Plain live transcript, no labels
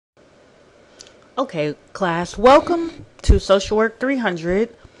Okay, class, welcome to Social Work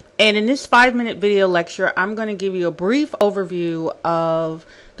 300. And in this 5-minute video lecture, I'm going to give you a brief overview of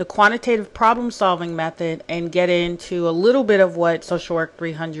the quantitative problem solving method and get into a little bit of what Social Work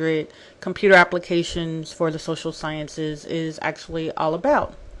 300 computer applications for the social sciences is actually all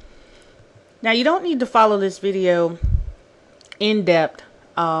about. Now, you don't need to follow this video in depth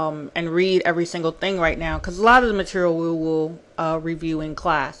and read every single thing right now, because a lot of the material we will review in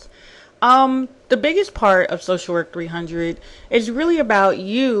class. The biggest part of Social Work 300 is really about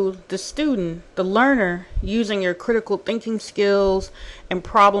you, the student, the learner, using your critical thinking skills and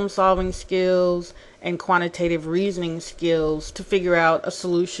problem solving skills and quantitative reasoning skills to figure out a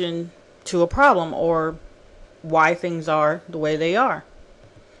solution to a problem or why things are the way they are.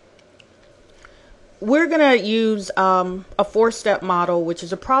 We're going to use a 4-step model, which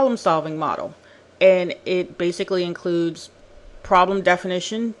is a problem solving model, and it basically includes problem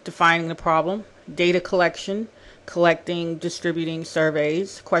definition, defining the problem, data collection, collecting, distributing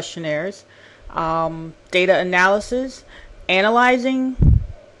surveys, questionnaires, data analysis, analyzing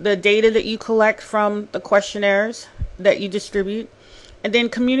the data that you collect from the questionnaires that you distribute, and then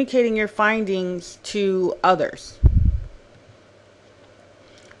communicating your findings to others.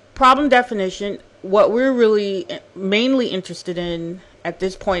 Problem definition, what we're really mainly interested in at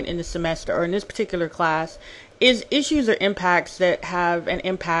this point in the semester or in this particular class is issues or impacts that have an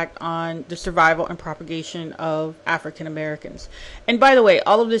impact on the survival and propagation of African Americans. And by the way,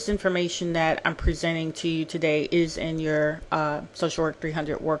 all of this information that I'm presenting to you today is in your Social Work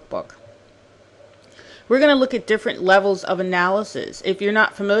 300 workbook. We're going to look at different levels of analysis. If you're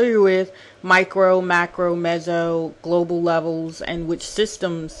not familiar with micro, macro, meso, global levels and which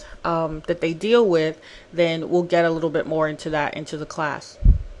systems that they deal with, then we'll get a little bit more into that into the class.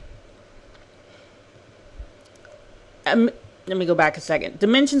 Let me go back a second.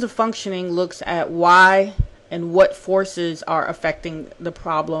 Dimensions of functioning looks at why and what forces are affecting the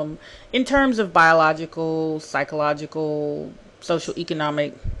problem in terms of biological, psychological,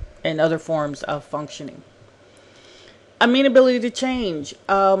 socio-economic, and other forms of functioning. Amenability to change.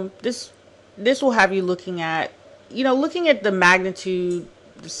 This will have you looking at the magnitude,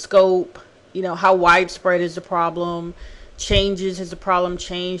 the scope, how widespread is the problem, has the problem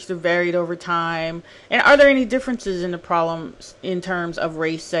changed or varied over time, and are there any differences in the problem in terms of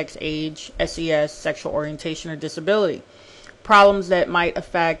race, sex, age, SES, sexual orientation, or disability. Problems that might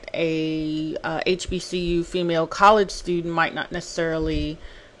affect a HBCU female college student might not necessarily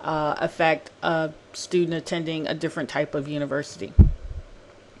affect a student attending a different type of university.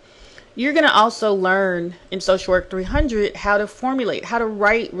 You're going to also learn in Social Work 300 how to formulate, how to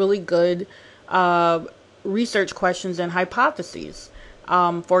write really good research questions and hypotheses.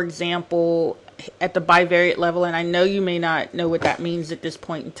 For example, at the Bivariate level, and I know you may not know what that means at this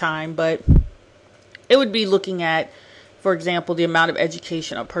point in time, but it would be looking at, for example, the amount of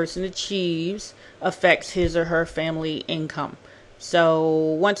education a person achieves affects his or her family income. So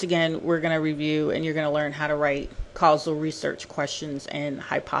once again, we're going to review and you're going to learn how to write causal research questions and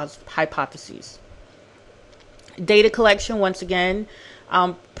hypotheses. Data collection, once again,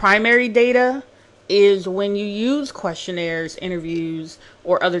 primary data is when you use questionnaires, interviews,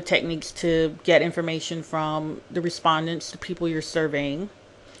 or other techniques to get information from the respondents, the people you're surveying.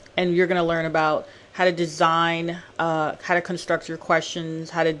 And you're going to learn about how to design, how to construct your questions,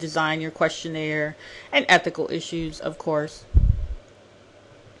 how to design your questionnaire, and ethical issues, of course.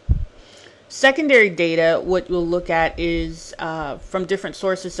 Secondary data, what we'll look at is from different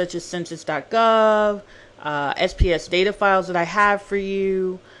sources such as census.gov, SPS data files that I have for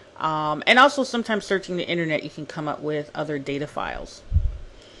you, and also sometimes searching the internet you can come up with other data files.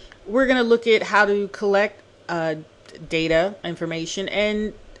 We're going to look at how to collect data, information,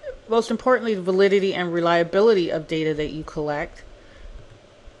 and most importantly, the validity and reliability of data that you collect.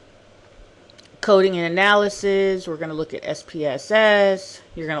 Coding and analysis, we're going to look at SPSS.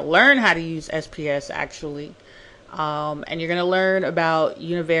 You're going to learn how to use SPS actually. And you're going to learn about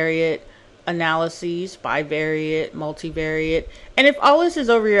univariate analyses, bivariate, multivariate. And if all this is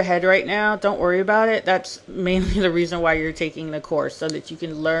over your head right now, don't worry about it. That's mainly the reason why you're taking the course, so that you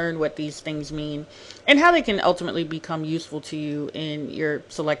can learn what these things mean and how they can ultimately become useful to you in your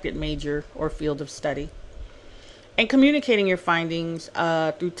selected major or field of study. And communicating your findings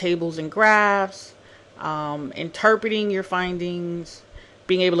through tables and graphs, interpreting your findings,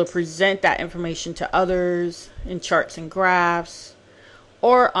 being able to present that information to others in charts and graphs,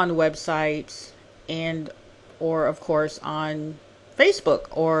 or on websites, or of course on Facebook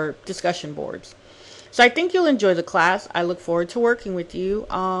or discussion boards. So I think you'll enjoy the class. I look forward to working with you,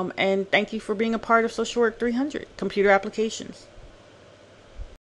 and thank you for being a part of Social Work 300 Computer Applications.